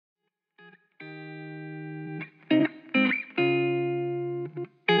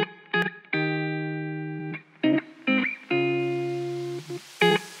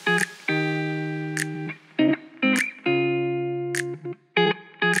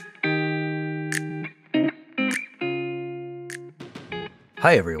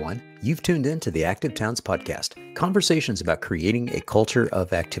Hi, everyone. You've tuned in to the Active Towns podcast, conversations about creating a culture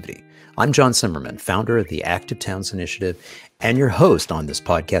of activity. I'm John Simmerman, founder of the Active Towns Initiative and your host on this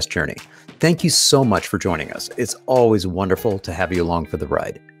podcast journey. Thank you so much for joining us. It's always wonderful to have you along for the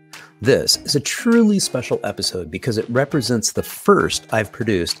ride. This is a truly special episode because it represents the first I've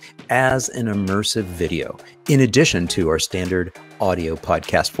produced as an immersive video, in addition to our standard audio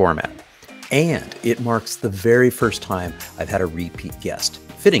podcast format. And it marks the very first time I've had a repeat guest.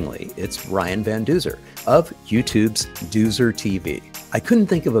 Fittingly, it's Ryan Van Duzer of YouTube's Duzer TV. I couldn't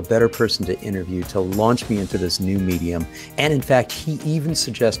think of a better person to interview to launch me into this new medium. And in fact, he even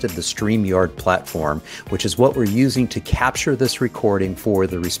suggested the StreamYard platform, which is what we're using to capture this recording for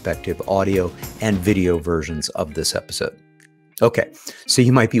the respective audio and video versions of this episode. Okay, so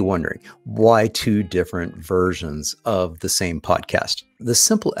you might be wondering, why two different versions of the same podcast? The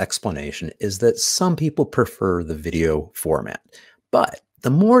simple explanation is that some people prefer the video format, but the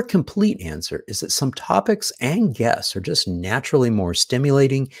more complete answer is that some topics and guests are just naturally more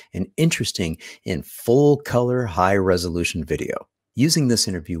stimulating and interesting in full color, high resolution video. Using this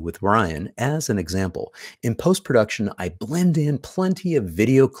interview with Ryan as an example, in post-production, I blend in plenty of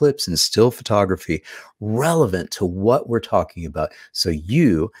video clips and still photography relevant to what we're talking about, so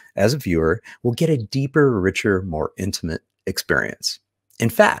you, as a viewer, will get a deeper, richer, more intimate experience. In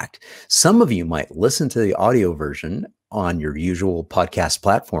fact, some of you might listen to the audio version on your usual podcast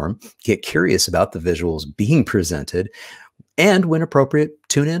platform, get curious about the visuals being presented, and when appropriate,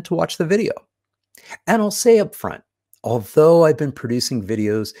 tune in to watch the video. And I'll say up front, although I've been producing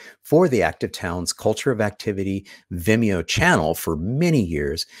videos for the Active Towns Culture of Activity Vimeo channel for many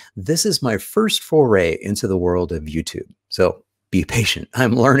years, this is my first foray into the world of YouTube. So be patient.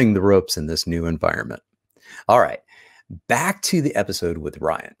 I'm learning the ropes in this new environment. All right, back to the episode with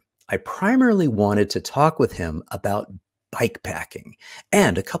Ryan. I primarily wanted to talk with him about bikepacking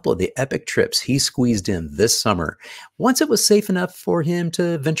and a couple of the epic trips he squeezed in this summer once it was safe enough for him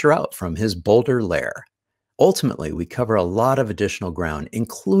to venture out from his Boulder lair. Ultimately, we cover a lot of additional ground,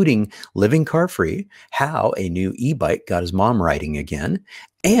 including living car-free, how a new e-bike got his mom riding again,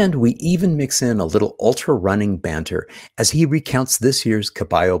 and we even mix in a little ultra-running banter as he recounts this year's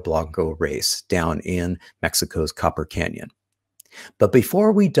Caballo Blanco race down in Mexico's Copper Canyon. But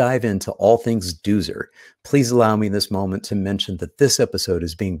before we dive into all things Duzer, please allow me this moment to mention that this episode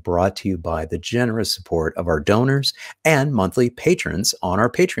is being brought to you by the generous support of our donors and monthly patrons on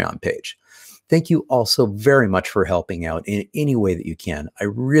our Patreon page. Thank you all so very much for helping out in any way that you can. I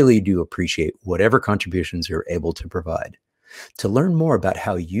really do appreciate whatever contributions you're able to provide. To learn more about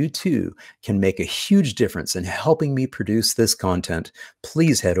how you too can make a huge difference in helping me produce this content,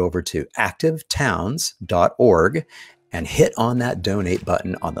 please head over to activetowns.org and hit on that donate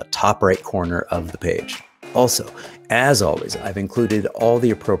button on the top right corner of the page. Also, as always, I've included all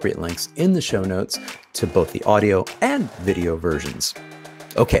the appropriate links in the show notes to both the audio and video versions.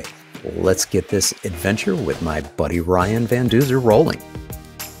 Okay. Let's get this adventure with my buddy Ryan Van Duzer rolling.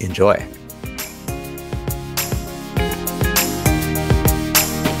 Enjoy.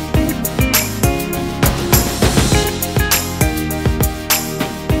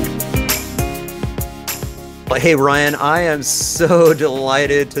 Hey Ryan, I am so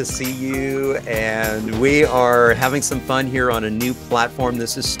delighted to see you, and we are having some fun here on a new platform.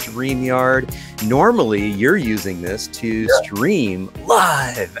 This is StreamYard. Normally, you're using this to stream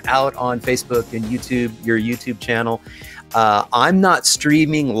live out on Facebook and YouTube, your YouTube channel. I'm not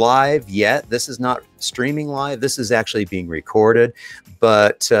streaming live yet. This is not streaming live. This is actually being recorded,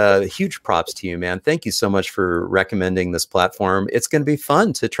 but huge props to you, man. Thank you so much for recommending this platform. It's going to be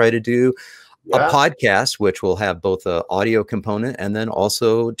fun to try to do a podcast, which will have both an audio component and then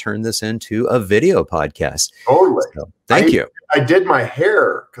also turn this into a video podcast. Totally. So, thank you. I did my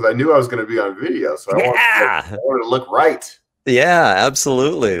hair because I knew I was going to be on video. So I wanted to look right. Yeah,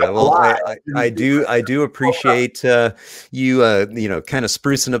 absolutely. Well, I do appreciate you kind of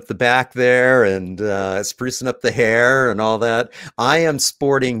sprucing up the back there and sprucing up the hair and all that. I am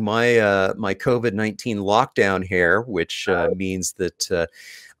sporting my my COVID-19 lockdown hair, which means that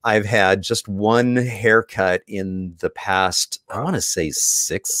I've had just one haircut in the past, I want to say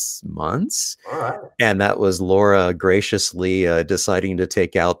 6 months. All right. And that was Laura graciously deciding to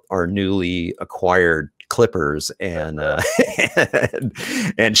take out our newly acquired clippers and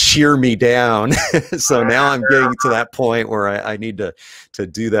and shear me down. So now I'm getting to that point where I need to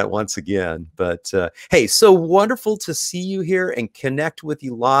do that once again. But hey, so wonderful to see you here and connect with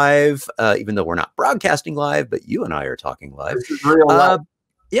you live, even though we're not broadcasting live, but you and I are talking live. This is real life.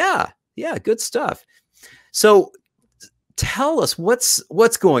 Yeah, good stuff. So tell us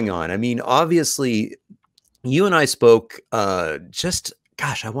what's going on. I mean, obviously, you and I spoke just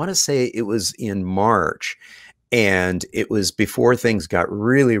gosh, I want to say it was in March. And it was before things got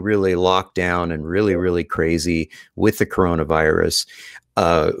really, really locked down and really, really crazy with the coronavirus.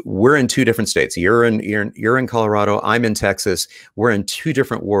 We're in two different states. You're in Colorado. I'm in Texas. We're in two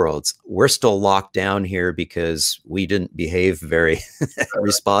different worlds. We're still locked down here because we didn't behave very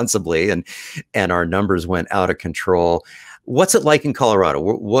responsibly, and our numbers went out of control. What's it like in Colorado?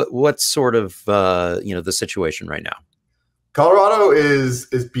 What's sort of the situation right now? Colorado is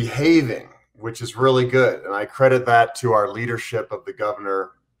behaving, which is really good. And I credit that to our leadership of the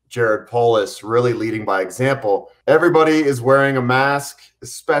governor, Jared Polis, really leading by example. Everybody is wearing a mask,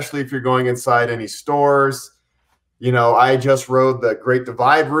 especially if you're going inside any stores. You know, I just rode the Great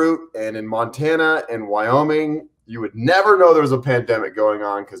Divide route, and in Montana and Wyoming, you would never know there was a pandemic going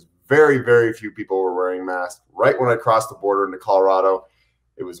on because very, very few people were wearing masks. Right when I crossed the border into Colorado,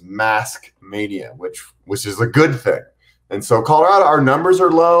 it was mask mania, which is a good thing. And so Colorado, our numbers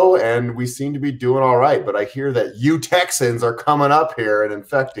are low and we seem to be doing all right. But I hear that you Texans are coming up here and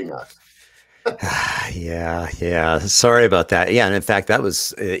infecting us. Yeah. Sorry about that. Yeah, and in fact, that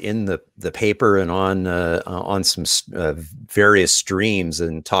was in the paper and on some various streams,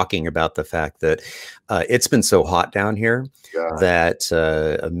 and talking about the fact that it's been so hot down here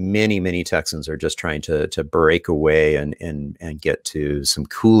that many Texans are just trying to break away and get to some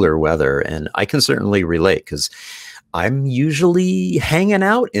cooler weather. And I can certainly relate because I'm usually hanging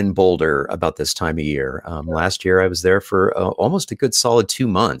out in Boulder about this time of year. Last year I was there for almost a good solid 2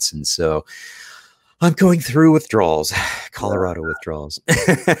 months. And so I'm going through withdrawals, Colorado withdrawals.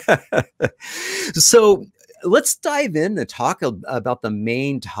 So let's dive in and talk about the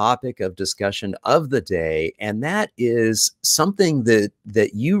main topic of discussion of the day. And that is something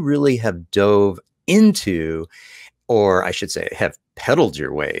that you really have dove into, or I should say have pedaled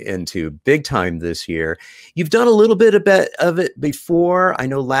your way into big time this year. You've done a little bit of it before. I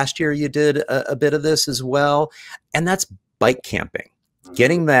know last year you did a bit of this as well. And that's bike camping.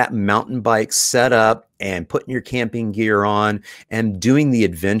 Getting that mountain bike set up and putting your camping gear on and doing the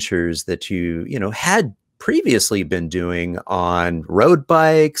adventures that you had previously been doing on road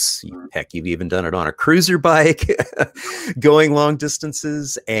bikes. Heck, you've even done it on a cruiser bike, going long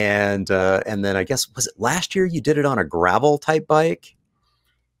distances. And then I guess, was it last year you did it on a gravel type bike?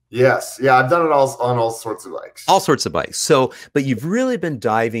 Yes. Yeah, I've done it on all sorts of bikes. All sorts of bikes. So, but you've really been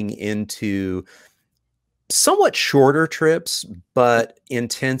diving into somewhat shorter trips, but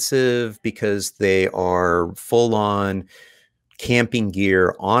intensive because they are full on camping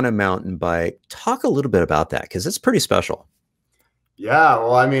gear on a mountain bike. Talk a little bit about that, because it's pretty special. Yeah,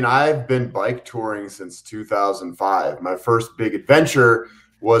 well, I mean, I've been bike touring since 2005. My first big adventure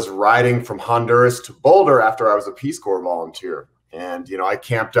was riding from Honduras to Boulder after I was a Peace Corps volunteer. And, I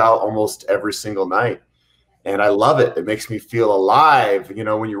camped out almost every single night. And I love it. It makes me feel alive.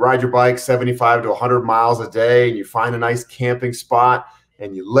 When you ride your bike 75 to 100 miles a day and you find a nice camping spot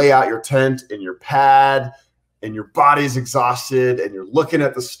and you lay out your tent and your pad and your body's exhausted and you're looking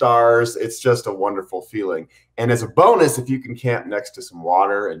at the stars, it's just a wonderful feeling. And as a bonus, if you can camp next to some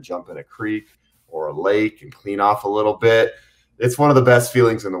water and jump in a creek or a lake and clean off a little bit, it's one of the best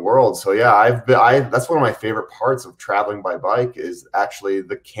feelings in the world. So yeah, that's one of my favorite parts of traveling by bike is actually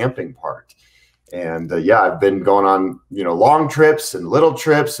the camping part. And I've been going on, long trips and little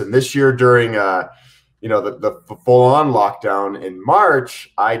trips. And this year during, the full-on lockdown in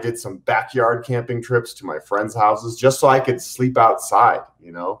March, I did some backyard camping trips to my friends' houses just so I could sleep outside,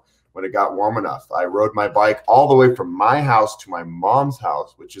 when it got warm enough. I rode my bike all the way from my house to my mom's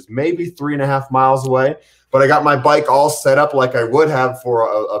house, which is maybe 3.5 miles away. But I got my bike all set up like I would have for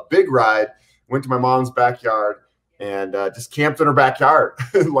a big ride, went to my mom's backyard, and just camped in her backyard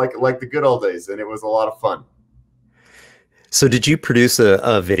like the good old days. And it was a lot of fun. So did you produce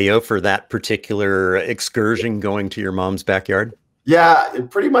a video for that particular excursion going to your mom's backyard? Yeah,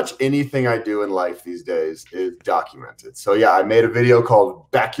 pretty much anything I do in life these days is documented. So yeah, I made a video called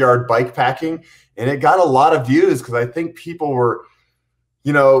Backyard Bikepacking, and it got a lot of views because I think people were,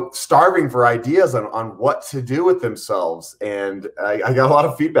 starving for ideas on what to do with themselves. And I got a lot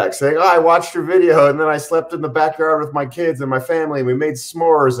of feedback saying, I watched your video and then I slept in the backyard with my kids and my family and we made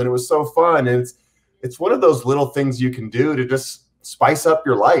s'mores and it was so fun. And it's one of those little things you can do to just spice up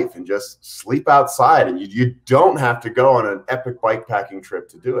your life and just sleep outside. And you don't have to go on an epic bikepacking trip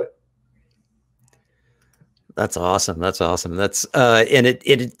to do it. That's awesome. That's awesome. That's and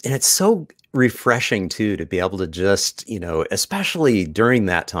it's so refreshing too to be able to just, especially during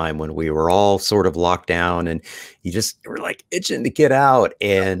that time when we were all sort of locked down and you just were like itching to get out.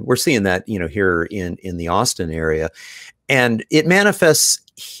 And we're seeing that, here in the Austin area. And it manifests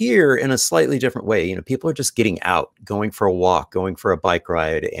here in a slightly different way. You know, people are just getting out, going for a walk, going for a bike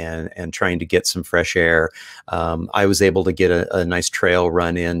ride, and trying to get some fresh air. I was able to get a nice trail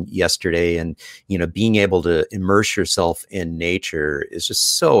run in yesterday, and you know, being able to immerse yourself in nature is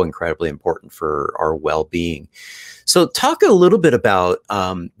just so incredibly important for our well-being. So, talk a little bit about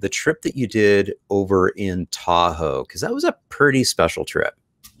the trip that you did over in Tahoe, because that was a pretty special trip.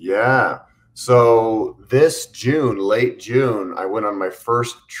 Yeah. So this June, late June, I went on my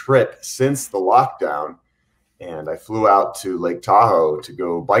first trip since the lockdown, and I flew out to Lake Tahoe to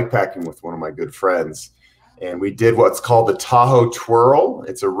go bikepacking with one of my good friends. And we did what's called the Tahoe Twirl.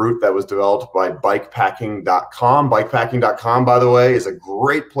 It's a route that was developed by bikepacking.com. Bikepacking.com, by the way, is a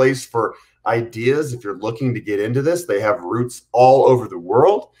great place for ideas if you're looking to get into this. They have routes all over the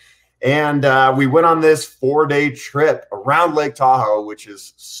world. And we went on this 4-day trip around Lake Tahoe, which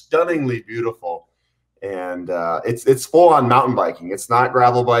is stunningly beautiful. And it's full on mountain biking. It's not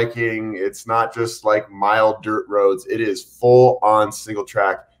gravel biking. It's not just like mild dirt roads. It is full on single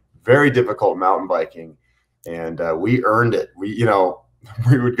track, very difficult mountain biking. And we earned it. We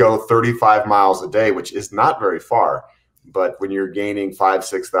would go 35 miles a day, which is not very far. But when you're gaining 5,000 to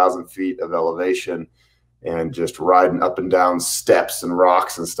 6,000 feet of elevation and just riding up and down steps and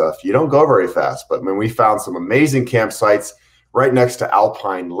rocks and stuff, you don't go very fast. But when we found some amazing campsites right next to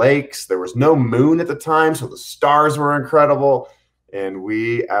alpine lakes, there was no moon at the time, so the stars were incredible, and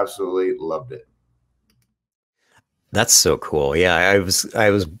we absolutely loved it. That's so cool. Yeah, I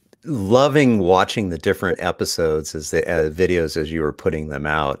was loving watching the different episodes as the videos as you were putting them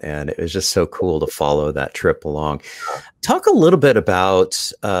out, and it was just so cool to follow that trip along. Talk a little bit about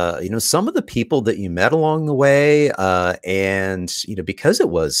some of the people that you met along the way, and because it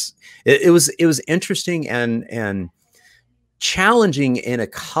was interesting and challenging in a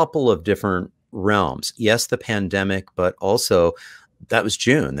couple of different realms. Yes, the pandemic, but also that was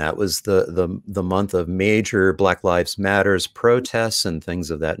June. That was the month of major Black Lives Matters protests and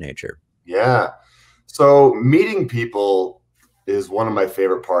things of that nature. Yeah. So meeting people is one of my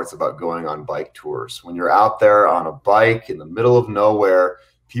favorite parts about going on bike tours. When you're out there on a bike in the middle of nowhere,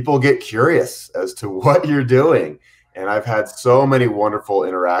 people get curious as to what you're doing. And I've had so many wonderful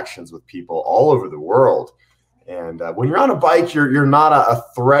interactions with people all over the world. And when you're on a bike, you're not a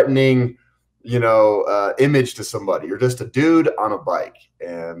threatening, image to somebody. You're just a dude on a bike,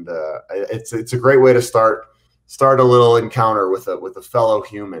 and it's a great way to start a little encounter with a fellow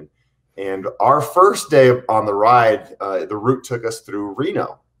human. And our first day on the ride, the route took us through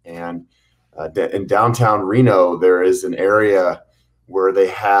Reno, and in downtown Reno, there is an area where they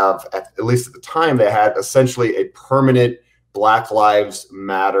have, at least at the time, they had essentially a permanent Black Lives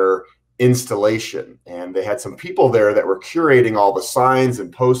Matter installation, and they had some people there that were curating all the signs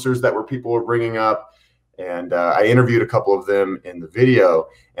and posters that people were bringing up, and I interviewed a couple of them in the video,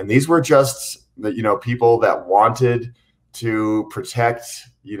 and these were just people that wanted to protect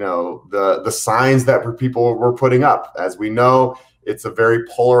the signs that people were putting up. As we know, it's a very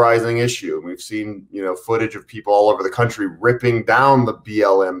polarizing issue, and we've seen footage of people all over the country ripping down the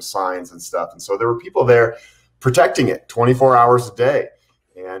BLM signs and stuff, and so there were people there protecting it 24 hours a day.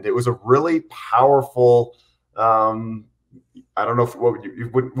 And it was a really powerful, I don't know if you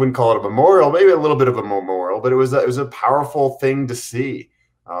wouldn't call it a memorial, maybe a little bit of a memorial, but it was a powerful thing to see,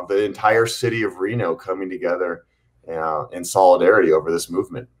 the entire city of Reno coming together in solidarity over this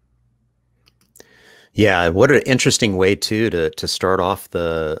movement. Yeah, what an interesting way to start off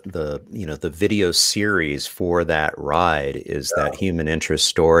the video series for that ride is that human interest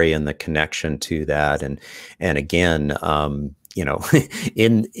story and the connection to that, and again,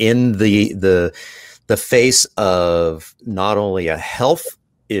 in the face of not only a health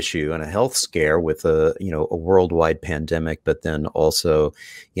issue and a health scare with a worldwide pandemic, but then also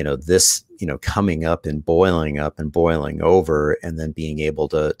this coming up and boiling over, and then being able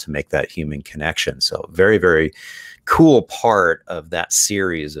to make that human connection. So very, very cool part of that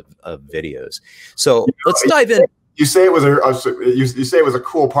series of videos. So let's dive in. You say it was you say it was a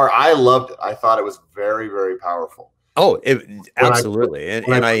cool part. I loved it. I thought it was very, very powerful. Oh, absolutely.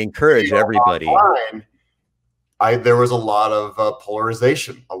 And I encourage everybody. Online, there was a lot of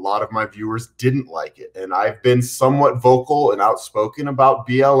polarization. A lot of my viewers didn't like it. And I've been somewhat vocal and outspoken about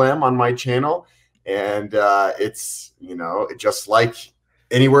BLM on my channel. And it's, just like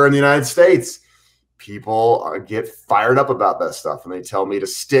anywhere in the United States, people get fired up about that stuff. And they tell me to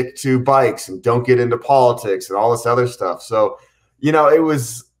stick to bikes and don't get into politics and all this other stuff. So, it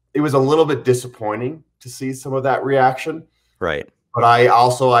was a little bit disappointing to see some of that reaction. Right. But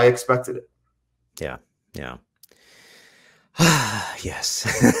I expected it. Yeah. Yeah. Yes.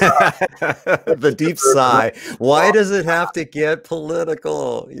 The deep sigh. Why does it have to get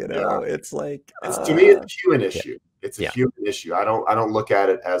political? You Yeah. know, it's like, To me, it's a human yeah, issue. It's a yeah, human issue. I don't look at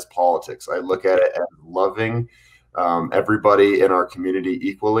it as politics. I look at it as loving everybody in our community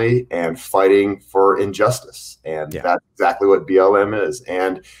equally and fighting for injustice. And yeah, that's exactly what BLM is.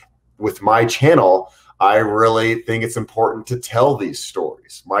 And with my channel, I really think it's important to tell these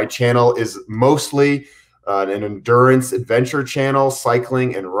stories. My channel is mostly an endurance adventure channel,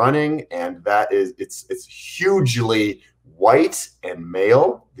 cycling and running, and that is it's hugely white and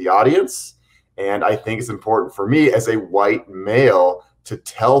male, the audience. And I think it's important for me as a white male to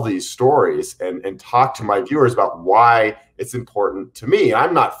tell these stories and talk to my viewers about why it's important to me.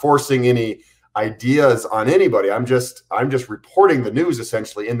 I'm not forcing any ideas on anybody. I'm just reporting the news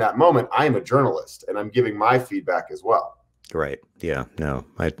essentially in that moment. I am a journalist and I'm giving my feedback as well. right. Yeah, no,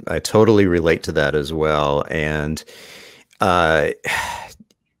 I totally relate to that as well. And uh,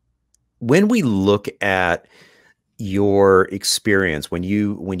 when we look at your experience when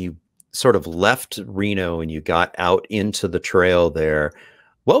you sort of left Reno and you got out into the trail there,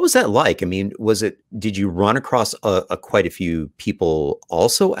 what was that like? I mean, did you run across quite a few people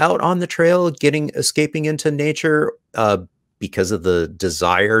also out on the trail escaping into nature because of the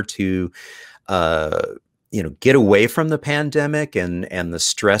desire to uh, get away from the pandemic and the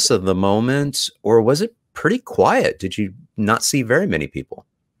stress of the moment, or was it pretty quiet? Did you not see very many people?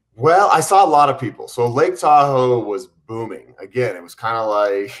 Well, I saw a lot of people. So Lake Tahoe was booming. Again, it was kind of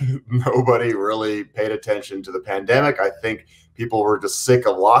like nobody really paid attention to the pandemic. I think people were just sick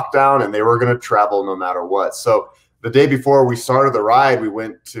of lockdown and they were going to travel no matter what. So the day before we started the ride, we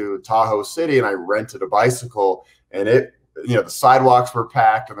went to Tahoe City and I rented a bicycle and the sidewalks were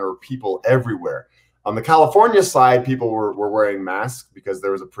packed and there were people everywhere. On the California side, people were wearing masks because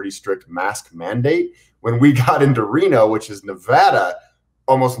there was a pretty strict mask mandate. When we got into Reno, which is Nevada,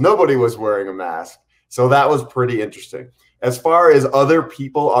 almost nobody was wearing a mask. So that was pretty interesting. As far as other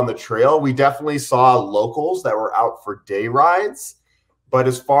people on the trail, we definitely saw locals that were out for day rides. But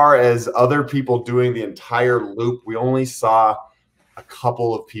as far as other people doing the entire loop, we only saw a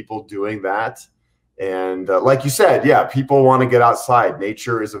couple of people doing that. And like you said, yeah, people want to get outside.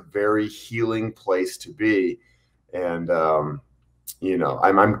 Nature is a very healing place to be. And,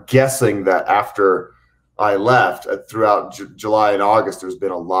 I'm guessing that after I left throughout July and August, there's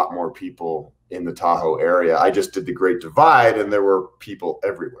been a lot more people in the Tahoe area. I just did the Great Divide and there were people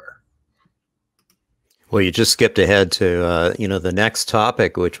everywhere. Well, you just skipped ahead to the next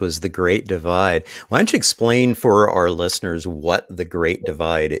topic, which was the Great Divide. Why don't you explain for our listeners what the Great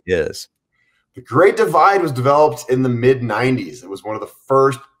Divide is? The Great Divide was developed in the mid 90s. It was one of the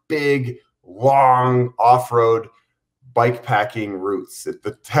first big, long off-road bike packing routes.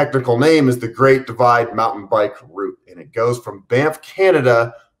 The technical name is the Great Divide Mountain Bike Route, and it goes from Banff,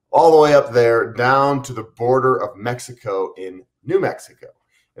 Canada, all the way up there down to the border of Mexico in New Mexico.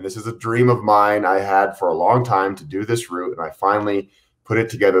 And this is a dream of mine I had for a long time to do this route, and I finally put it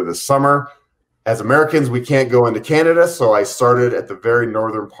together this summer. As Americans, we can't go into Canada, so I started at the very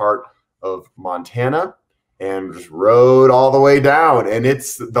northern part of Montana and just rode all the way down. And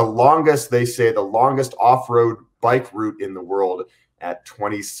it's the longest, they say, the longest off-road bike route in the world at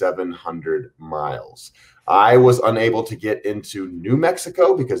 2,700 miles. I was unable to get into New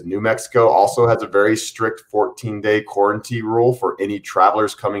Mexico because New Mexico also has a very strict 14-day quarantine rule for any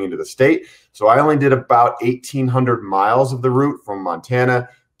travelers coming into the state. So I only did about 1,800 miles of the route from Montana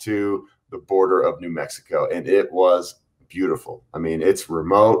to the border of New Mexico, and it was beautiful. I mean, it's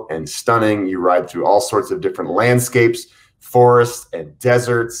remote and stunning. You ride through all sorts of different landscapes, forests and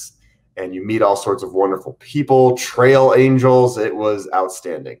deserts, and you meet all sorts of wonderful people, trail angels. It was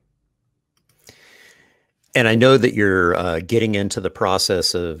outstanding. And I know that you're getting into the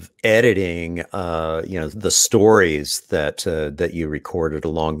process of editing, the stories that you recorded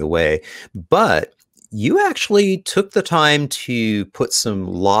along the way, but you actually took the time to put some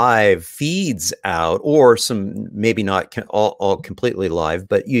live feeds out, or some maybe not all completely live,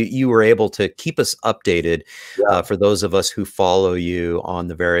 but you were able to keep us updated for those of us who follow you on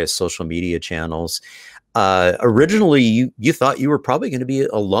the various social media channels. Originally, you thought you were probably going to be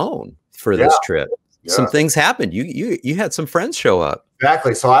alone for this trip. Some things happened. You had some friends show up.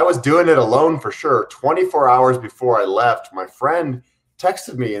 Exactly. So I was doing it alone for sure. 24 hours before I left, my friend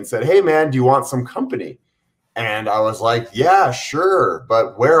texted me and said, "Hey man, do you want some company?" And I was like, "Yeah, sure.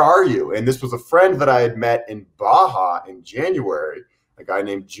 But where are you?" And this was a friend that I had met in Baja in January, a guy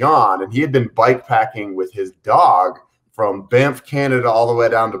named John, and he had been bike packing with his dog from Banff, Canada, all the way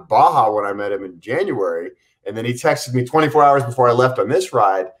down to Baja when I met him in January. And then he texted me 24 hours before I left on this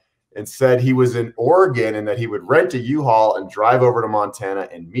ride. and said he was in Oregon and that he would rent a U-Haul and drive over to Montana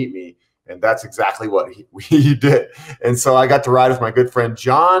and meet me. And that's exactly what he did. And so I got to ride with my good friend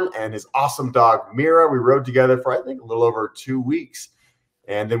John and his awesome dog Mira. We rode together for, I think, a little over 2 weeks.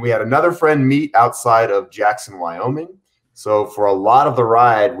 And then we had another friend meet outside of Jackson, Wyoming. So for a lot of the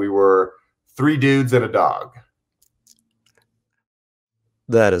ride, we were 3 dudes and a dog.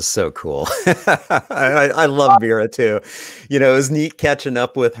 That is so cool. I love Mira too. You know, it was neat catching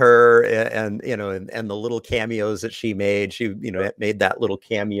up with her and you know, and the little cameos that she made. She, you know, made that little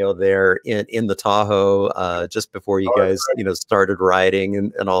cameo there in the Tahoe just before you guys, you know, started riding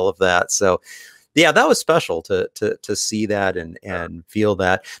and all of that. So yeah, that was special to see that and feel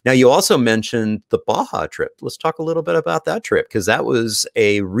that. Now, you also mentioned the Baja trip. Let's talk a little bit about that trip, because that was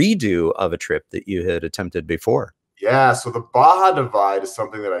a redo of a trip that you had attempted before. Yeah, so the Baja Divide is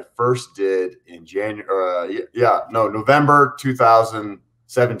something that I first did in November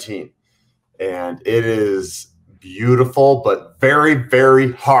 2017. And it is beautiful, but very,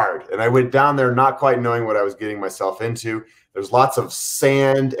 very hard. And I went down there not quite knowing what I was getting myself into. There's lots of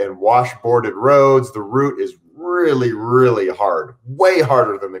sand and washboarded roads. The route is really, really hard, way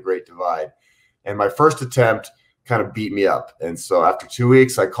harder than the Great Divide. And my first attempt kind of beat me up. And so after 2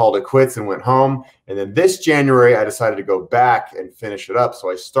 weeks, I called it quits and went home. And then this January, I decided to go back and finish it up.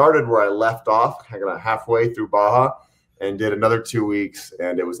 So I started where I left off, kind of halfway through Baja, and did another 2 weeks.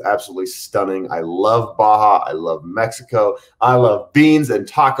 And it was absolutely stunning. I love Baja. I love Mexico. I love beans and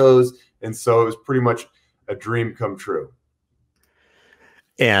tacos. And so it was pretty much a dream come true.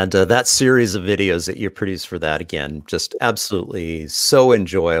 And that series of videos that you produced for that, again, just absolutely so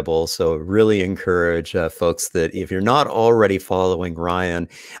enjoyable. So really encourage folks that if you're not already following Ryan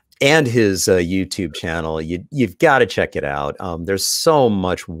and his YouTube channel, you've got to check it out. There's so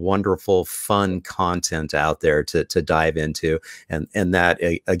much wonderful, fun content out there to dive into. And that,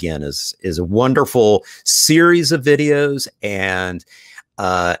 again, is a wonderful series of videos and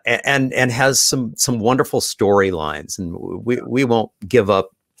has some wonderful storylines, and we won't give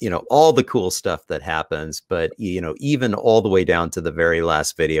up, you know, all the cool stuff that happens, but you know, even all the way down to the very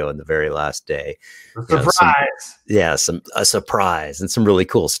last video and the very last day, a surprise and some really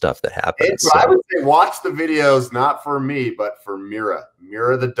cool stuff that happens. So I would say watch the videos, not for me, but for Mira.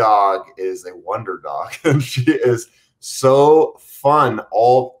 Mira the dog is a wonder dog, and she is so fun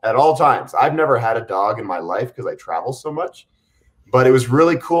at all times. I've never had a dog in my life because I travel so much. But it was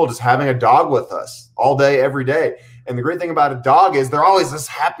really cool just having a dog with us all day, every day. And the great thing about a dog is they're always just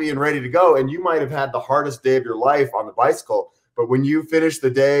happy and ready to go. And you might have had the hardest day of your life on the bicycle, but when you finish the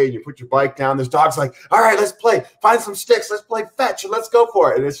day and you put your bike down, this dog's like, all right, let's play. Find some sticks. Let's play fetch and let's go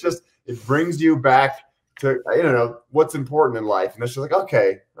for it. And it's just, it brings you back to, you know, what's important in life. And it's just like,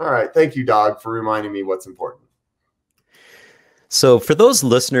 okay, all right, thank you, dog, for reminding me what's important. So for those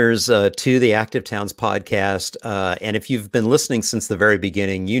listeners to the Active Towns podcast, and if you've been listening since the very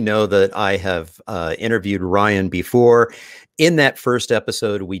beginning, you know that I have interviewed Ryan before. In that first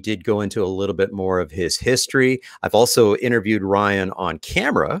episode, we did go into a little bit more of his history. I've also interviewed Ryan on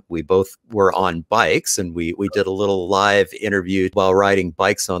camera. We both were on bikes, and we did a little live interview while riding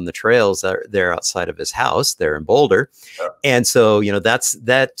bikes on the trails there outside of his house there in Boulder. And so, you know,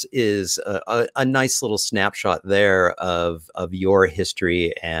 that is a nice little snapshot there of your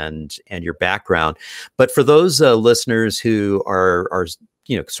history and your background. But for those listeners who are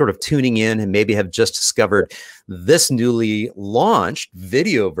you know, sort of tuning in and maybe have just discovered this newly launched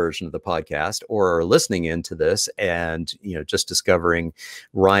video version of the podcast, or are listening into this and, you know, just discovering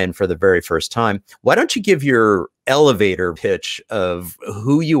Ryan for the very first time, why don't you give your elevator pitch of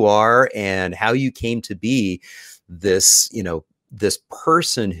who you are and how you came to be this, you know, this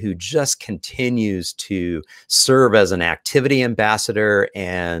person who just continues to serve as an activity ambassador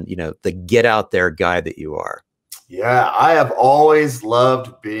and, you know, the get out there guy that you are. Yeah, I have always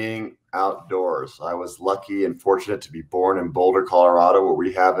loved being outdoors. I was lucky and fortunate to be born in Boulder, Colorado, where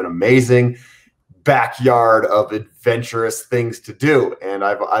we have an amazing backyard of adventurous things to do. And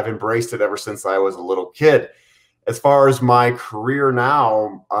I've embraced it ever since I was a little kid. As far as my career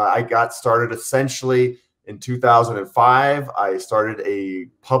now, I got started essentially in 2005. I started a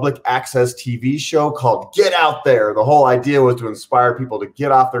public access TV show called Get Out There. The whole idea was to inspire people to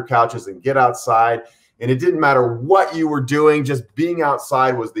get off their couches and get outside. And it didn't matter what you were doing, just being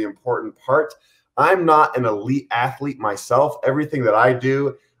outside was the important part. I'm not an elite athlete myself. Everything that I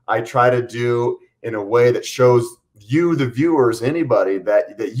do, I try to do in a way that shows you, the viewers, anybody,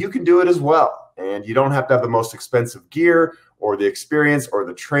 that you can do it as well. And you don't have to have the most expensive gear or the experience or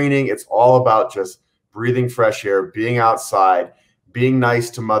the training. It's all about just breathing fresh air, being outside, being nice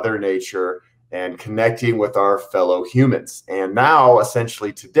to Mother Nature, and connecting with our fellow humans. And now,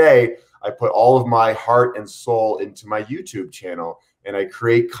 essentially today, I put all of my heart and soul into my YouTube channel, and I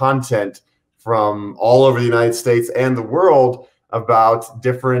create content from all over the United States and the world about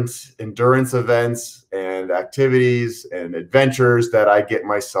different endurance events and activities and adventures that I get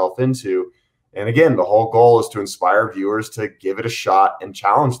myself into. And again, the whole goal is to inspire viewers to give it a shot and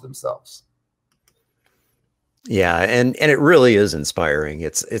challenge themselves. Yeah, and it really is inspiring.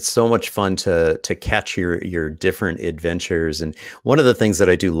 It's so much fun to catch your different adventures. And one of the things that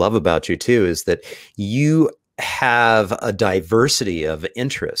I do love about you too is that you have a diversity of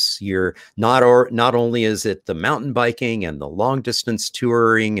interests. You're not only is it the mountain biking and the long distance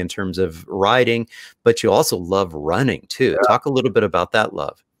touring in terms of riding, but you also love running too. Yeah. Talk a little bit about that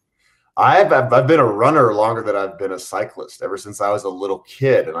love. I've been a runner longer than I've been a cyclist, ever since I was a little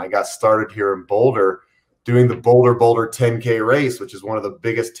kid. And I got started here in Boulder doing the Boulder 10K race, which is one of the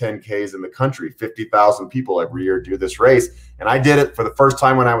biggest 10Ks in the country. 50,000 people every year do this race. And I did it for the first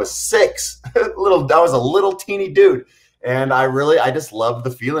time when I was 6. I was a little teeny dude. And I just loved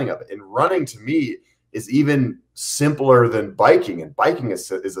the feeling of it. And running to me is even simpler than biking. And biking is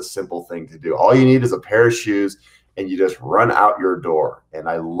a simple thing to do. All you need is a pair of shoes and you just run out your door. And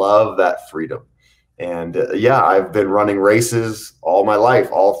I love that freedom. And yeah, I've been running races all my life,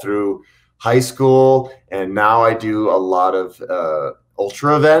 all through high school, and now I do a lot of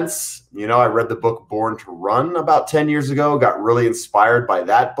ultra events. You know, I read the book Born to Run about 10 years ago, got really inspired by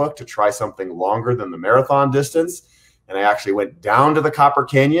that book to try something longer than the marathon distance. And I actually went down to the Copper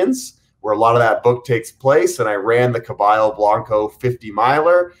Canyons where a lot of that book takes place, and I ran the Caballo Blanco 50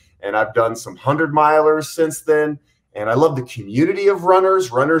 miler, and I've done some 100 milers since then. And I love the community of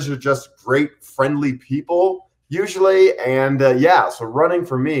runners. Runners are just great, friendly people usually. And yeah, so running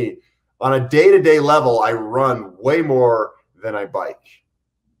for me, on a day-to-day level, I run way more than I bike.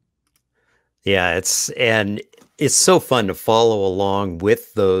 Yeah, it's so fun to follow along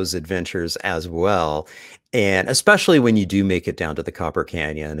with those adventures as well. And especially when you do make it down to the Copper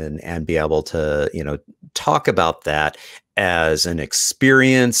Canyon and be able to, you know, talk about that as an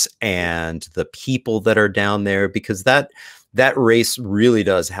experience and the people that are down there, because that race really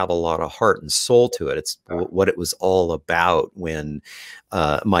does have a lot of heart and soul to it. It's what it was all about when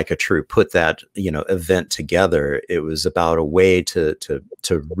Micah True put that, you know, event together. It was about a way to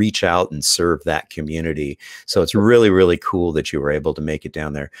reach out and serve that community. So it's really, really cool that you were able to make it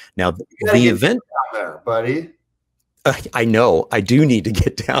down there. Now, the event down there, buddy. I know I do need to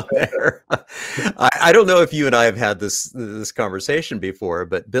get down there. I don't know if you and I have had this conversation before,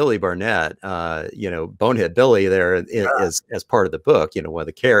 but Billy Barnett, you know, Bonehead Billy there is as part of the book, you know, one of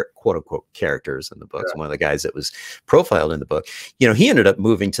the quote unquote characters in the book, one of the guys that was profiled in the book, you know, he ended up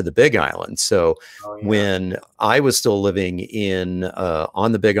moving to the Big Island. So when I was still living in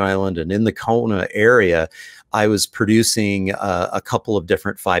on the Big Island and in the Kona area, I was producing a couple of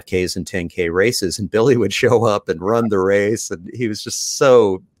different 5Ks and 10K races, and Billy would show up and run the race, and he was just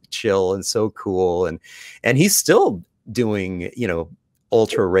so chill and so cool, and he's still doing, you know,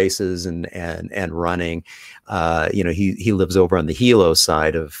 ultra races and running. You know, he lives over on the Hilo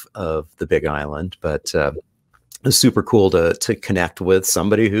side of the Big Island, but it was super cool to connect with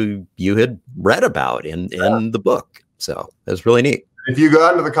somebody who you had read about in the book. So it was really neat. If you go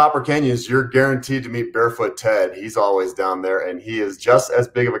out into the Copper Canyons, you're guaranteed to meet Barefoot Ted. He's always down there, and he is just as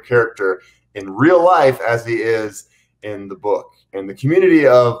big of a character in real life as he is in the book. And the community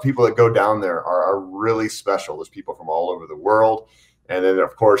of people that go down there are really special. There's people from all over the world. And then,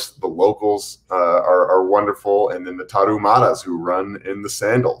 of course, the locals are wonderful. And then the Tarumaras who run in the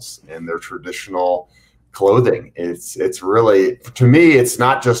sandals and their traditional clothing. It's really, to me, it's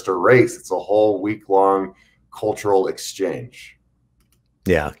not just a race. It's a whole week-long cultural exchange.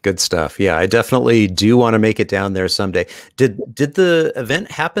 Yeah, good stuff. Yeah, I definitely do want to make it down there someday. Did the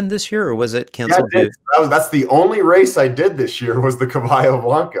event happen this year, or was it canceled? Yeah, that's the only race I did this year, was the Caballo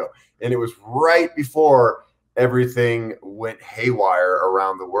Blanco. And it was right before everything went haywire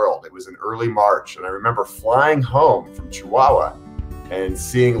around the world. It was in early March. And I remember flying home from Chihuahua and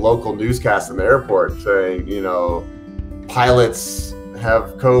seeing local newscasts in the airport saying, you know, pilots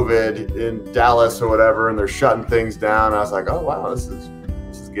have COVID in Dallas or whatever, and they're shutting things down. I was like, oh, wow, this is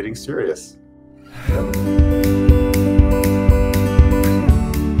getting serious.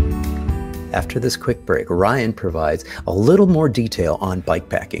 After this quick break, Ryan provides a little more detail on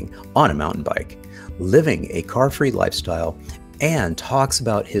bikepacking on a mountain bike, living a car-free lifestyle, and talks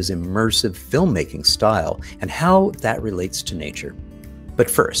about his immersive filmmaking style and how that relates to nature. But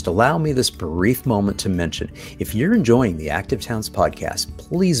first, allow me this brief moment to mention, if you're enjoying the Active Towns podcast,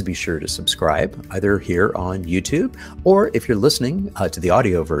 please be sure to subscribe, either here on YouTube, or if you're listening to the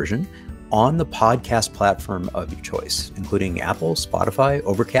audio version, on the podcast platform of your choice, including Apple, Spotify,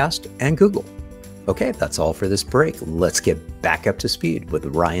 Overcast, and Google. Okay, that's all for this break. Let's get back up to speed with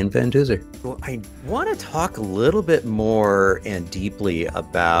Ryan Van Duzer. Well, I want to talk a little bit more and deeply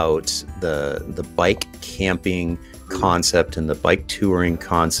about the bike camping concept and the bike touring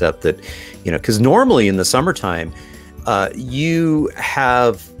concept that, because normally in the summertime, you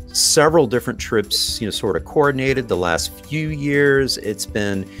have several different trips, sort of coordinated. The last few years, it's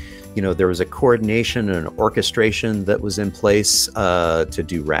been, there was a coordination and an orchestration that was in place to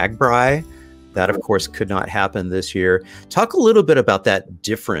do RAGBRAI. That, of course, could not happen this year. Talk a little bit about that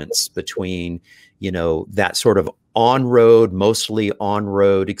difference between, that sort of on-road, mostly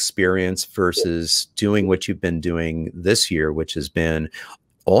on-road experience versus doing what you've been doing this year, which has been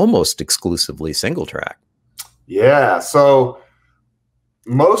almost exclusively single track. Yeah. So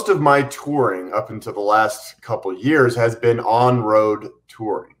most of my touring up until the last couple of years has been on-road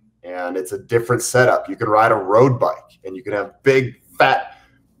touring, and it's a different setup. You can ride a road bike, and you can have big, fat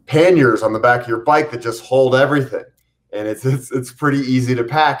panniers on the back of your bike that just hold everything. And it's pretty easy to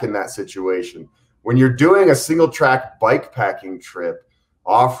pack in that situation. When you're doing a single track bike packing trip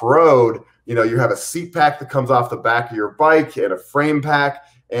off-road, you have a seat pack that comes off the back of your bike and a frame pack,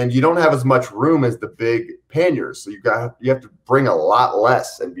 and you don't have as much room as the big panniers. So you have to bring a lot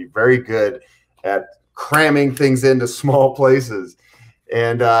less and be very good at cramming things into small places.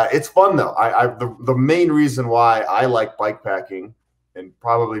 And it's fun though. The main reason why I like bike packing, and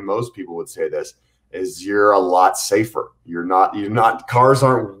probably most people would say this, is you're a lot safer. You're not cars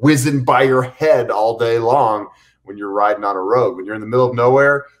aren't whizzing by your head all day long when you're riding on a road. When you're in the middle of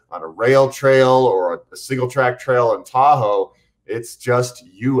nowhere on a rail trail or a single track trail in Tahoe, it's just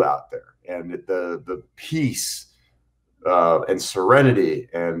you out there, and the peace and serenity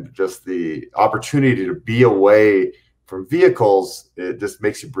and just the opportunity to be away from vehicles, it just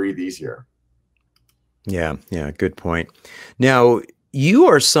makes you breathe easier. Yeah, good point. Now, you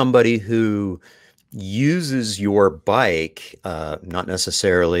are somebody who uses your bike, not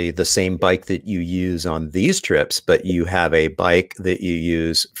necessarily the same bike that you use on these trips, but you have a bike that you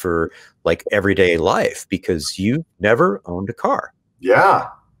use for like everyday life because you never owned a car. Yeah.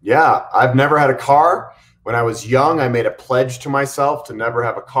 I've never had a car. When I was young, I made a pledge to myself to never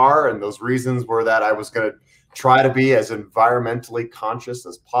have a car. And those reasons were that I was going to try to be as environmentally conscious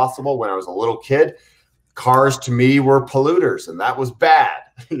as possible. When I was a little kid, cars to me were polluters, and that was bad.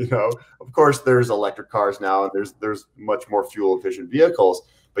 Of course, there's electric cars now, and there's much more fuel efficient vehicles.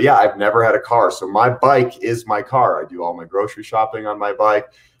 But yeah, I've never had a car. So my bike is my car. I do all my grocery shopping on my bike.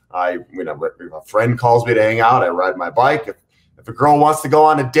 If a friend calls me to hang out, I ride my bike. If a girl wants to go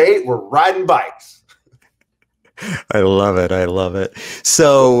on a date, we're riding bikes. I love it. I love it.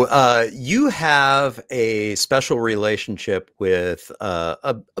 So you have a special relationship with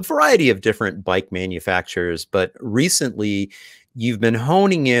a variety of different bike manufacturers, but recently you've been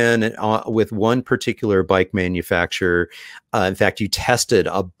honing in with one particular bike manufacturer. In fact, you tested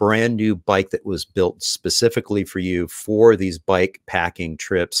a brand new bike that was built specifically for you for these bike packing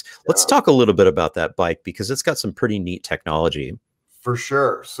trips. Let's talk a little bit about that bike because it's got some pretty neat technology. For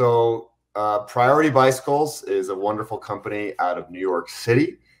sure. So Priority Bicycles is a wonderful company out of New York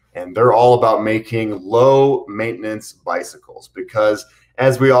City, and they're all about making low maintenance bicycles because,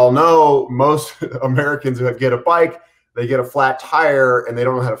 as we all know, most Americans who get a bike, they get a flat tire and they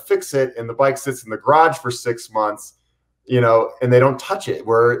don't know how to fix it, and the bike sits in the garage for 6 months, and they don't touch it,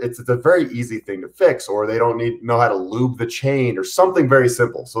 where it's a very easy thing to fix, or they don't know how to lube the chain or something very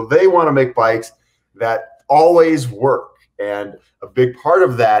simple. So they want to make bikes that always work, and a big part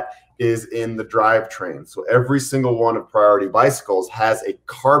of that is in the drivetrain. So every single one of Priority Bicycles has a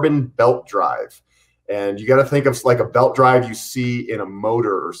carbon belt drive. And you got to think of like a belt drive you see in a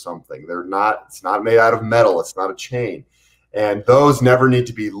motor or something. It's not made out of metal. It's not a chain. And those never need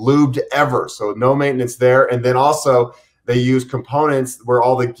to be lubed ever. So no maintenance there. And then also they use components where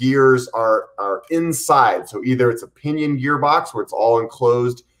all the gears are inside. So either it's a pinion gearbox where it's all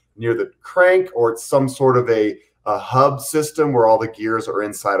enclosed near the crank, or it's some sort of a hub system where all the gears are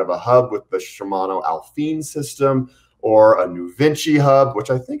inside of a hub with the Shimano Alpine system, or a New Vinci hub,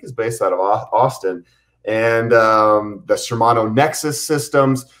 which I think is based out of Austin, and the Shimano Nexus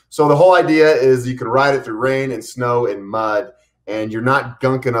systems. So the whole idea is you can ride it through rain and snow and mud, and you're not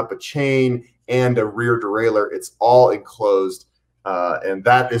gunking up a chain and a rear derailleur. It's all enclosed. And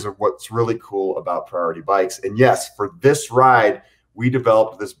that is what's really cool about Priority Bikes. And yes, for this ride, we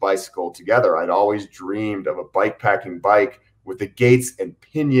developed this bicycle together. I'd always dreamed of a bike packing bike with the gates and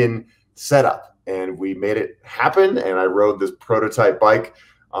pinion setup, and we made it happen. And I rode this prototype bike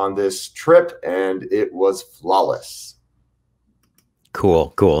on this trip, and it was flawless.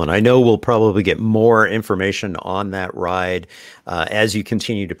 Cool, cool. And I know we'll probably get more information on that ride as you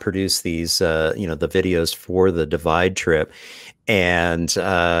continue to produce these, the videos for the Divide trip. And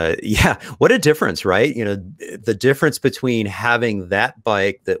yeah, what a difference, right? The difference between having that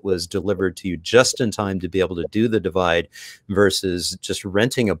bike that was delivered to you just in time to be able to do the Divide versus just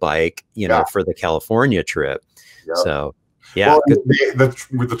renting a bike, Yeah. for the California trip. Yep. So, yeah. Well,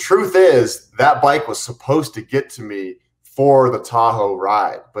 the truth is that bike was supposed to get to me for the Tahoe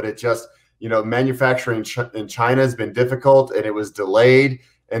ride, but it just, manufacturing in China has been difficult and it was delayed.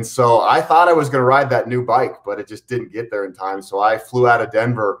 And so I thought I was going to ride that new bike, but it just didn't get there in time. So I flew out of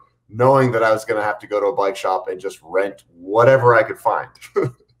Denver knowing that I was going to have to go to a bike shop and just rent whatever I could find.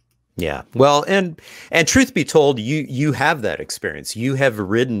 Yeah. Well, and truth be told, you have that experience. You have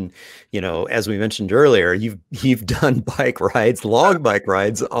ridden, as we mentioned earlier, you've done bike rides, long bike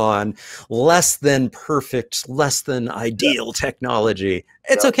rides on less than perfect, less than ideal technology.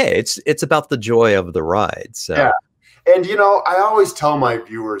 It's okay. It's about the joy of the ride. So yeah. And I always tell my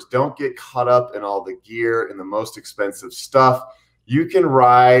viewers, don't get caught up in all the gear and the most expensive stuff. You can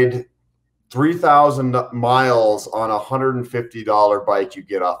ride 3,000 miles on a $150 bike you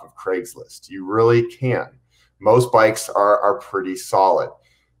get off of Craigslist. You really can. Most bikes are pretty solid.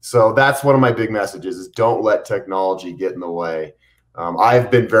 So that's one of my big messages is don't let technology get in the way. I've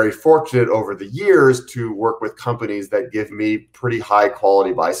been very fortunate over the years to work with companies that give me pretty high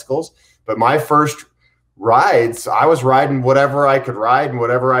quality bicycles. But my first rides, I was riding whatever I could ride and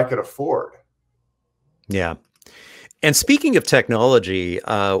whatever I could afford. Yeah. And speaking of technology,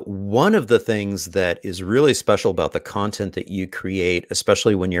 one of the things that is really special about the content that you create,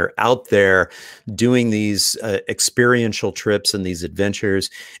 especially when you're out there doing these experiential trips and these adventures,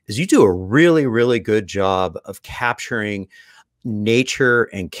 is you do a really, really good job of capturing nature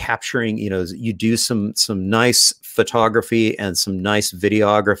and capturing, you do some nice photography and some nice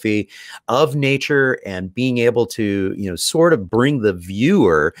videography of nature and being able to, sort of bring the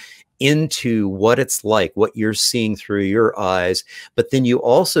viewer into what it's like, what you're seeing through your eyes. But then you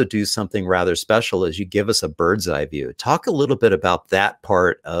also do something rather special as you give us a bird's eye view. Talk a little bit about that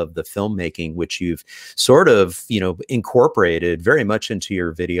part of the filmmaking, which you've sort of, incorporated very much into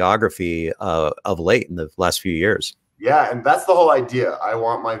your videography of late in the last few years. Yeah, and that's the whole idea. I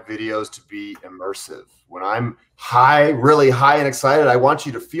want my videos to be immersive. When I'm high, really high and excited, I want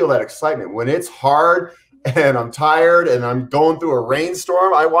you to feel that excitement. When it's hard and I'm tired and I'm going through a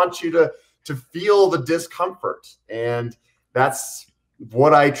rainstorm, I want you to feel the discomfort. And that's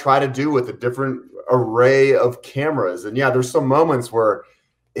what I try to do with a different array of cameras. And yeah, there's some moments where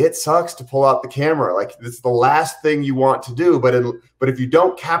it sucks to pull out the camera. Like it's the last thing you want to do. But if you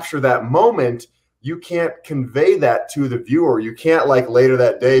don't capture that moment, you can't convey that to the viewer. You can't like later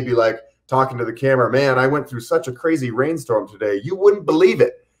that day be like talking to the camera, man, I went through such a crazy rainstorm today. You wouldn't believe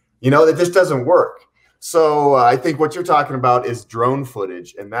it. That just doesn't work. So I think what you're talking about is drone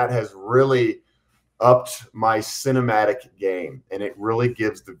footage, and that has really upped my cinematic game. And it really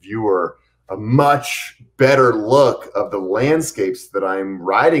gives the viewer a much better look of the landscapes that I'm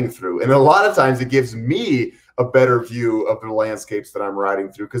riding through. And a lot of times it gives me a better view of the landscapes that I'm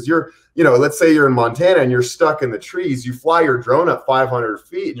riding through. Because let's say you're in Montana and you're stuck in the trees, you fly your drone up 500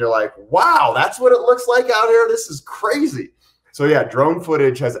 feet and you're like, wow, that's what it looks like out here. This is crazy. So yeah, drone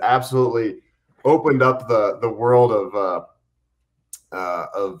footage has absolutely opened up the world of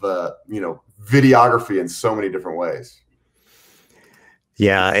videography in so many different ways.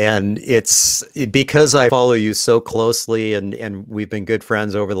 Yeah, and it's because I follow you so closely and we've been good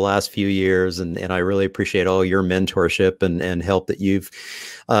friends over the last few years, and I really appreciate all your mentorship and help that you've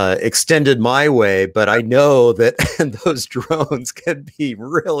extended my way. But I know that those drones can be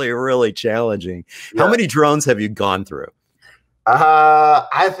really, really challenging. Yeah. How many drones have you gone through?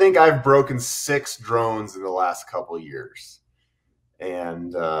 I think I've broken 6 drones in the last couple of years.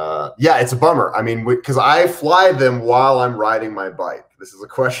 And yeah, it's a bummer. I mean, because I fly them while I'm riding my bike. This is a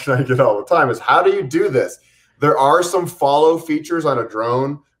question I get all the time is how do you do this? There are some follow features on a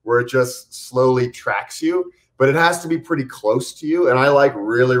drone where it just slowly tracks you, but it has to be pretty close to you. And I like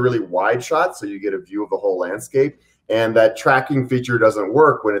really, really wide shots so you get a view of the whole landscape. And that tracking feature doesn't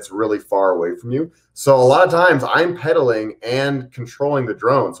work when it's really far away from you. So a lot of times I'm pedaling and controlling the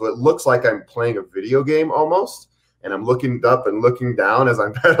drone. So it looks like I'm playing a video game almost. And I'm looking up and looking down as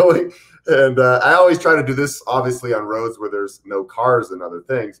I'm pedaling. And I always try to do this, obviously, on roads where there's no cars and other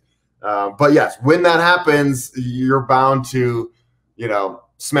things. But yes, when that happens, you're bound to,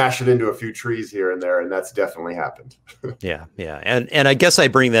 smash it into a few trees here and there, and that's definitely happened. Yeah, yeah, and I guess I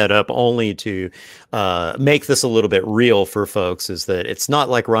bring that up only to make this a little bit real for folks. Is that it's not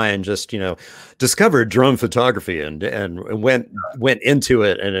like Ryan just discovered drone photography and went into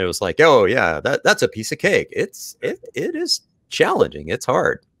it and it was like, oh yeah, that's a piece of cake. It is challenging. It's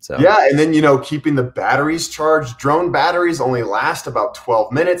hard. So yeah, and then keeping the batteries charged. Drone batteries only last about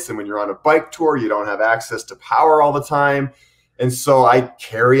 12 minutes, and when you're on a bike tour, you don't have access to power all the time. And so I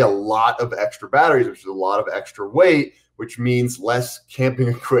carry a lot of extra batteries, which is a lot of extra weight, which means less camping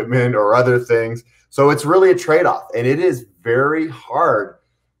equipment or other things. So it's really a trade-off, and it is very hard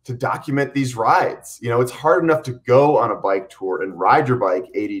to document these rides. It's hard enough to go on a bike tour and ride your bike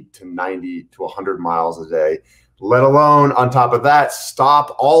 80 to 90 to 100 miles a day, let alone on top of that,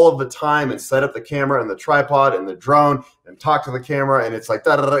 stop all of the time and set up the camera and the tripod and the drone and talk to the camera. And it's like,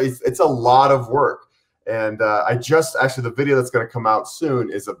 it's a lot of work. And actually the video that's going to come out soon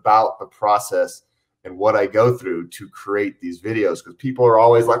is about the process and what I go through to create these videos, because people are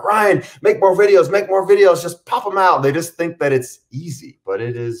always like, Ryan, make more videos, just pop them out. They just think that it's easy, but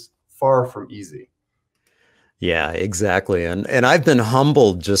it is far from easy. Yeah, exactly. And I've been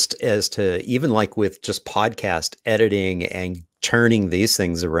humbled just as to even like with just podcast editing and turning these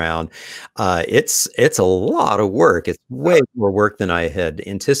things around. It's a lot of work. It's way more work than I had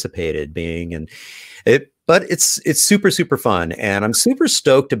anticipated being. But it's super, super fun. And I'm super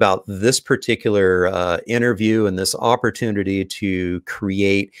stoked about this particular interview and this opportunity to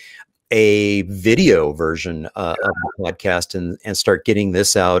create a video version of the podcast and start getting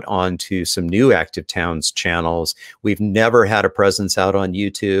this out onto some new Active Towns channels. We've never had a presence out on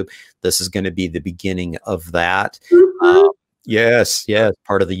YouTube. This is going to be the beginning of that. Yes,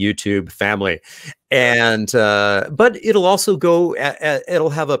 part of the YouTube family. And but it'll also go it'll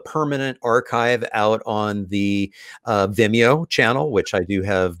have a permanent archive out on the Vimeo channel, which I do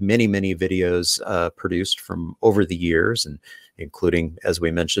have many videos produced from over the years, and including, as we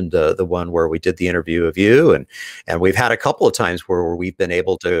mentioned, the one where we did the interview of you, and we've had a couple of times where we've been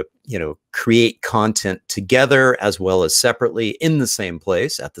able to create content together as well as separately in the same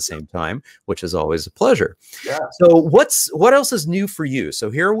place at the same time, which is always a pleasure. Yeah. So what else is new for you? So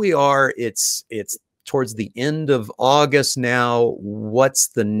here we are. It's towards the end of August now. What's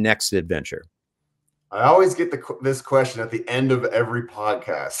the next adventure? I always get this question at the end of every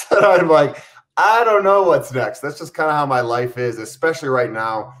podcast. I'm like, I don't know what's next. That's just kind of how my life is, especially right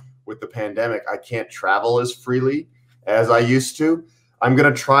now with the pandemic. I can't travel as freely as I used to. I'm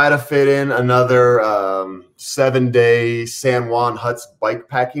going to try to fit in another 7-day San Juan Huts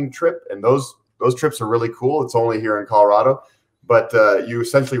bikepacking trip. And those trips are really cool. It's only here in Colorado, but you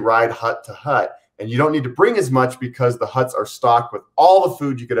essentially ride hut to hut, and you don't need to bring as much because the huts are stocked with all the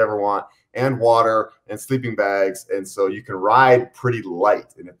food you could ever want and water and sleeping bags. And so you can ride pretty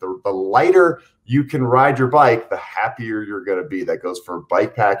light. And if the lighter you can ride your bike, the happier you're going to be. That goes for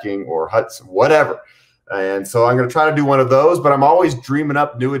bikepacking or huts, whatever. And so I'm going to try to do one of those, but I'm always dreaming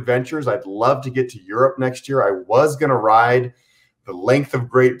up new adventures. I'd love to get to Europe next year. I was going to ride the length of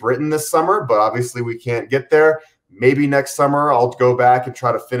Great Britain this summer, but obviously we can't get there. Maybe next summer I'll go back and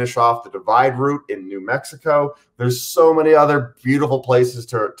try to finish off the Divide route in New Mexico. There's so many other beautiful places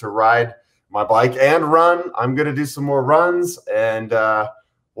to ride my bike and run. I'm going to do some more runs, and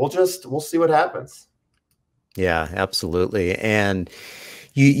we'll see what happens. Yeah, absolutely. And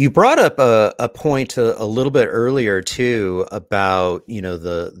you brought up a point a little bit earlier too about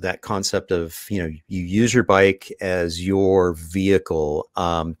that concept of you use your bike as your vehicle.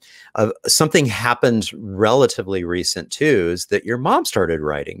 Something happened relatively recent too, is that your mom started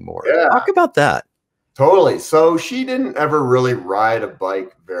riding more. Yeah. Talk about that. Totally. So she didn't ever really ride a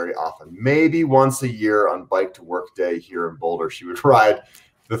bike very often. Maybe once a year on bike to work day here in Boulder, she would ride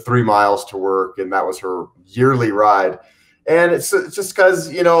the 3 miles to work, and that was her yearly ride. And it's just because,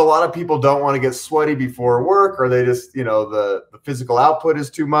 a lot of people don't want to get sweaty before work, or they just, the physical output is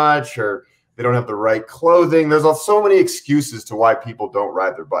too much, or they don't have the right clothing. There's so many excuses to why people don't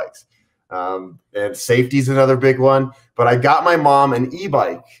ride their bikes. And safety is another big one. But I got my mom an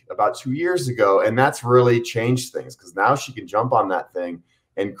e-bike about 2 years ago, and that's really changed things, because now she can jump on that thing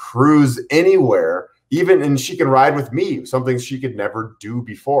and cruise anywhere, and she can ride with me, something she could never do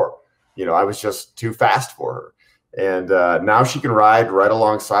before. I was just too fast for her. And now she can ride right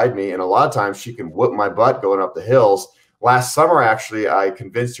alongside me. And a lot of times she can whoop my butt going up the hills. Last summer, actually, I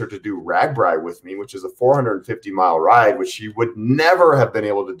convinced her to do Ragbri with me, which is a 450-mile ride, which she would never have been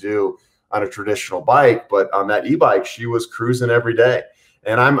able to do on a traditional bike. But on that e-bike, she was cruising every day.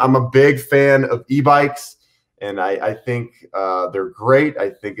 And I'm a big fan of e-bikes. And I think they're great.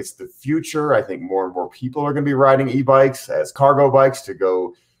 I think it's the future. I think more and more people are going to be riding e-bikes as cargo bikes to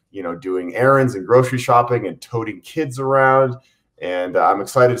go, doing errands and grocery shopping and toting kids around. And I'm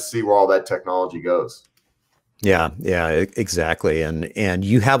excited to see where all that technology goes. Yeah, yeah, exactly. And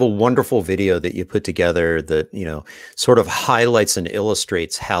you have a wonderful video that you put together that, sort of highlights and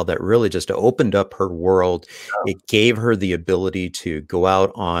illustrates how that really just opened up her world. Yeah. It gave her the ability to go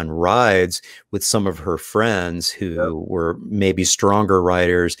out on rides with some of her friends Yep. who were maybe stronger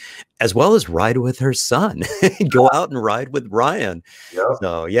riders, as well as ride with her son, go out and ride with Ryan. Yep.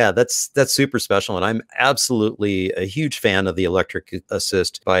 So yeah, that's super special, and I'm absolutely a huge fan of the electric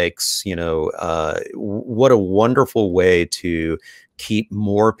assist bikes. What a wonderful way to keep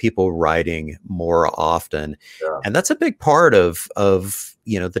more people riding more often, Yeah. and that's a big part of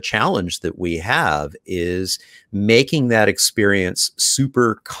the challenge that we have is making that experience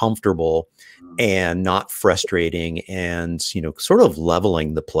super comfortable and not frustrating, and sort of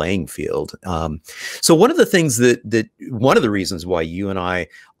leveling the playing field. So one of the things that one of the reasons why you and I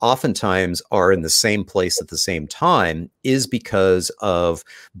oftentimes are in the same place at the same time is because of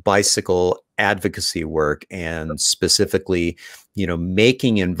bicycle advocacy work, and specifically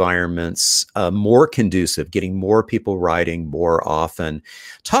making environments more conducive, getting more people riding more often.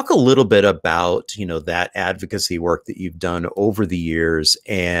 Talk a little bit about that advocacy work that you've done over the years,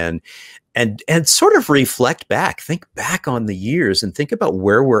 and sort of reflect back, think back on the years and think about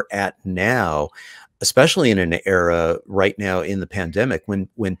where we're at now, especially in an era right now in the pandemic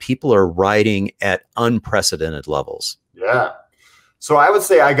when people are riding at unprecedented levels. Yeah. So I would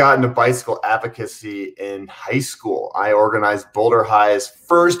say I got into bicycle advocacy in high school. I organized Boulder High's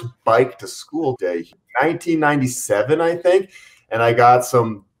first bike to school day, 1997, I think. And I got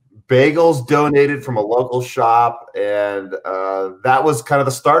some bagels donated from a local shop. And that was kind of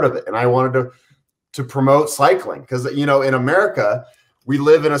the start of it. And I wanted to promote cycling because, in America, we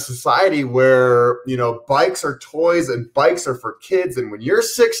live in a society where, bikes are toys and bikes are for kids. And when you're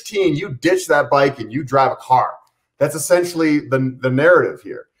 16, you ditch that bike and you drive a car. That's essentially the narrative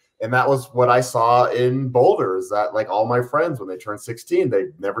here. And that was what I saw in Boulder, is that like all my friends, when they turned 16, they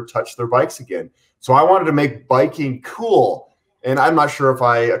never touched their bikes again. So I wanted to make biking cool. And I'm not sure if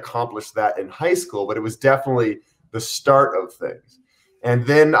I accomplished that in high school, but it was definitely the start of things. And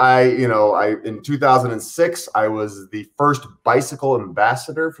then in 2006, I was the first bicycle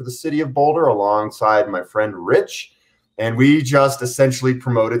ambassador for the city of Boulder alongside my friend Rich. And we just essentially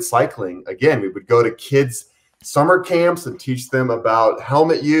promoted cycling. Again, we would go to kids' summer camps and teach them about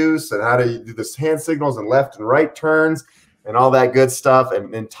helmet use and how to do this hand signals and left and right turns and all that good stuff,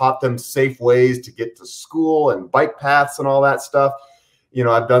 and taught them safe ways to get to school and bike paths and all that stuff.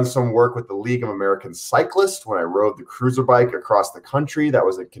 I've done some work with the League of American Cyclists when I rode the cruiser bike across the country. That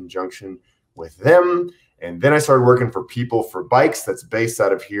was in conjunction with them. And then I started working for People for Bikes, that's based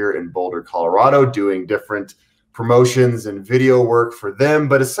out of here in Boulder, Colorado, doing different promotions and video work for them.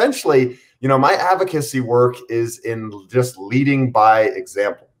 But essentially, my advocacy work is in just leading by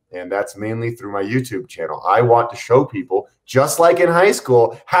example. And that's mainly through my YouTube channel. I want to show people, just like in high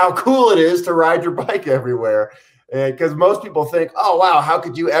school, how cool it is to ride your bike everywhere. Because most people think, oh, wow, how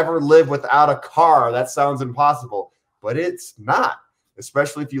could you ever live without a car? That sounds impossible. But it's not,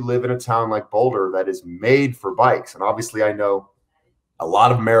 especially if you live in a town like Boulder that is made for bikes. And obviously, I know a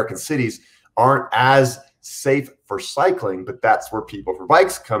lot of American cities aren't as safe for cycling, but that's where People for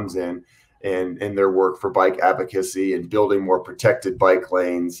Bikes comes in. And their work for bike advocacy and building more protected bike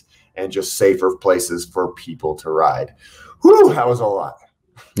lanes and just safer places for people to ride. Whew, that was a lot.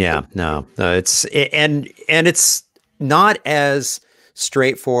 Yeah, no, and it's not as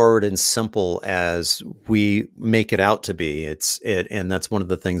straightforward and simple as we make it out to be. And that's one of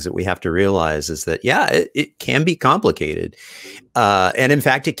the things that we have to realize is that, yeah, it can be complicated. And in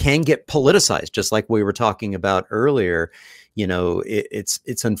fact, it can get politicized, just like we were talking about earlier.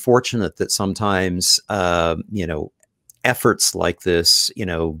 It's unfortunate that sometimes, efforts like this,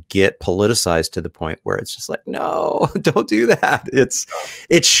 get politicized to the point where it's just like, no, don't do that. It's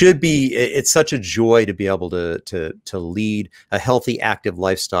such a joy to be able to lead a healthy, active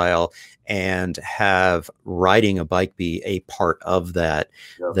lifestyle and have riding a bike be a part of that.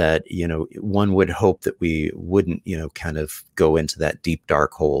 Yeah. That, one would hope that we wouldn't, kind of go into that deep,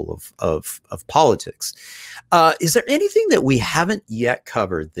 dark hole of politics. Is there anything that we haven't yet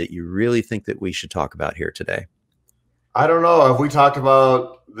covered that you really think that we should talk about here today? I don't know. Have we talked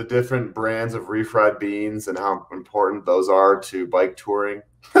about the different brands of refried beans and how important those are to bike touring?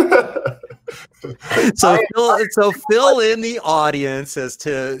 So fill in the audience as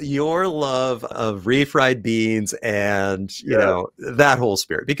to your love of refried beans and that whole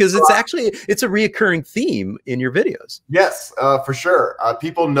spirit, because it's a reoccurring theme in your videos. Yes, for sure.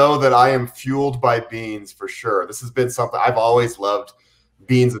 People know that I am fueled by beans for sure. This has been something I've always loved,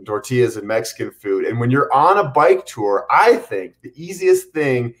 beans and tortillas and Mexican food. And when you're on a bike tour, I think the easiest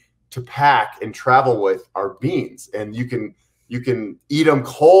thing to pack and travel with are beans. And you can eat them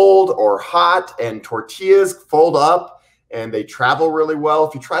cold or hot, and tortillas fold up and they travel really well.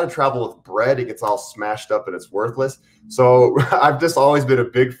 If you try to travel with bread, it gets all smashed up and it's worthless. So I've just always been a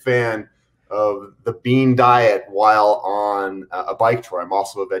big fan of the bean diet while on a bike tour. I'm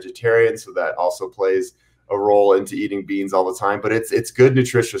also a vegetarian, so that also plays a role into eating beans all the time. But it's good,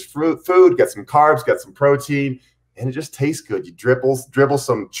 nutritious food, get some carbs, get some protein, and it just tastes good. You dribble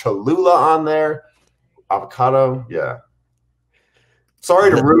some Cholula on there, avocado. Yeah.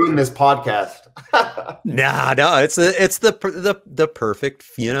 Sorry to ruin this podcast. No, it's the perfect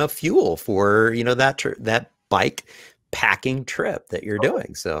fuel for that bike packing trip that you're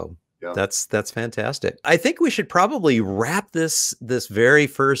doing. So yeah, that's fantastic. I think we should probably wrap this very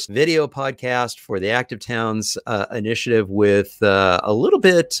first video podcast for the Active Towns initiative with a little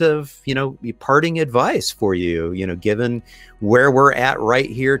bit of parting advice for you. Given where we're at right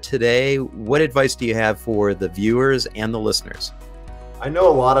here today, what advice do you have for the viewers and the listeners? I know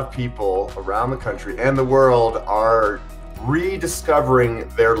a lot of people around the country and the world are rediscovering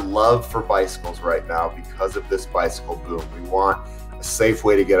their love for bicycles right now because of this bicycle boom. We want a safe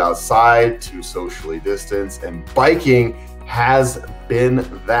way to get outside, to socially distance, and biking has been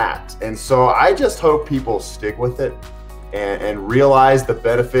that. And so I just hope people stick with it and realize the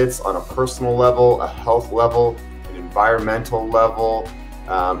benefits on a personal level, a health level, an environmental level.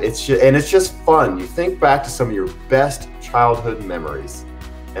 It's just fun. You think back to some of your best childhood memories,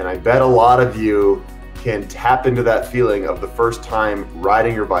 and I bet a lot of you can tap into that feeling of the first time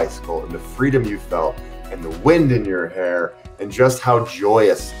riding your bicycle and the freedom you felt and the wind in your hair and just how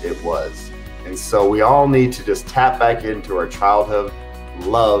joyous it was. And so we all need to just tap back into our childhood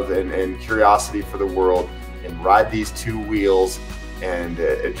love and curiosity for the world and ride these two wheels and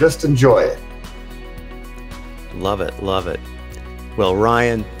just enjoy it. Love it. Love it. Well,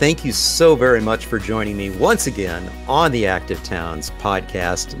 Ryan, thank you so very much for joining me once again on the Active Towns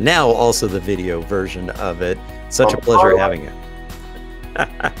podcast, now also the video version of it. Such a pleasure having you.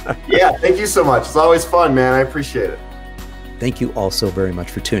 Yeah, thank you so much. It's always fun, man. I appreciate it. Thank you also very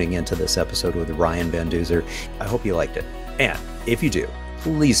much for tuning into this episode with Ryan Van Duzer. I hope you liked it. And if you do,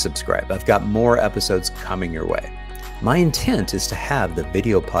 please subscribe. I've got more episodes coming your way. My intent is to have the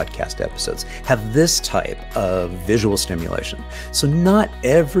video podcast episodes have this type of visual stimulation. So not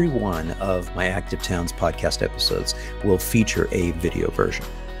every one of my Active Towns podcast episodes will feature a video version.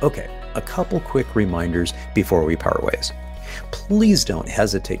 Okay, a couple quick reminders before we part ways. Please don't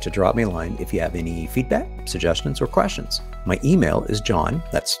hesitate to drop me a line if you have any feedback, suggestions, or questions. My email is John,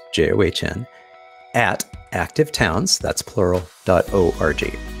 that's John, at activetowns, that's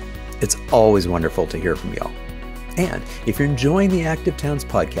plural.org. It's always wonderful to hear from y'all. And if you're enjoying the Active Towns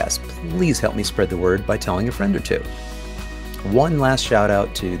podcast, please help me spread the word by telling a friend or two. One last shout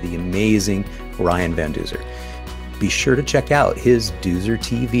out to the amazing Ryan Van Duzer. Be sure to check out his Duzer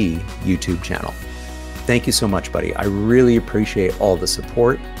TV YouTube channel. Thank you so much, buddy. I really appreciate all the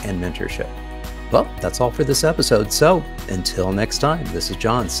support and mentorship. Well, that's all for this episode. So until next time, this is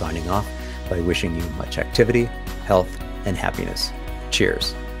John signing off by wishing you much activity, health, and happiness.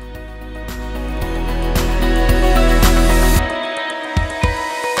 Cheers.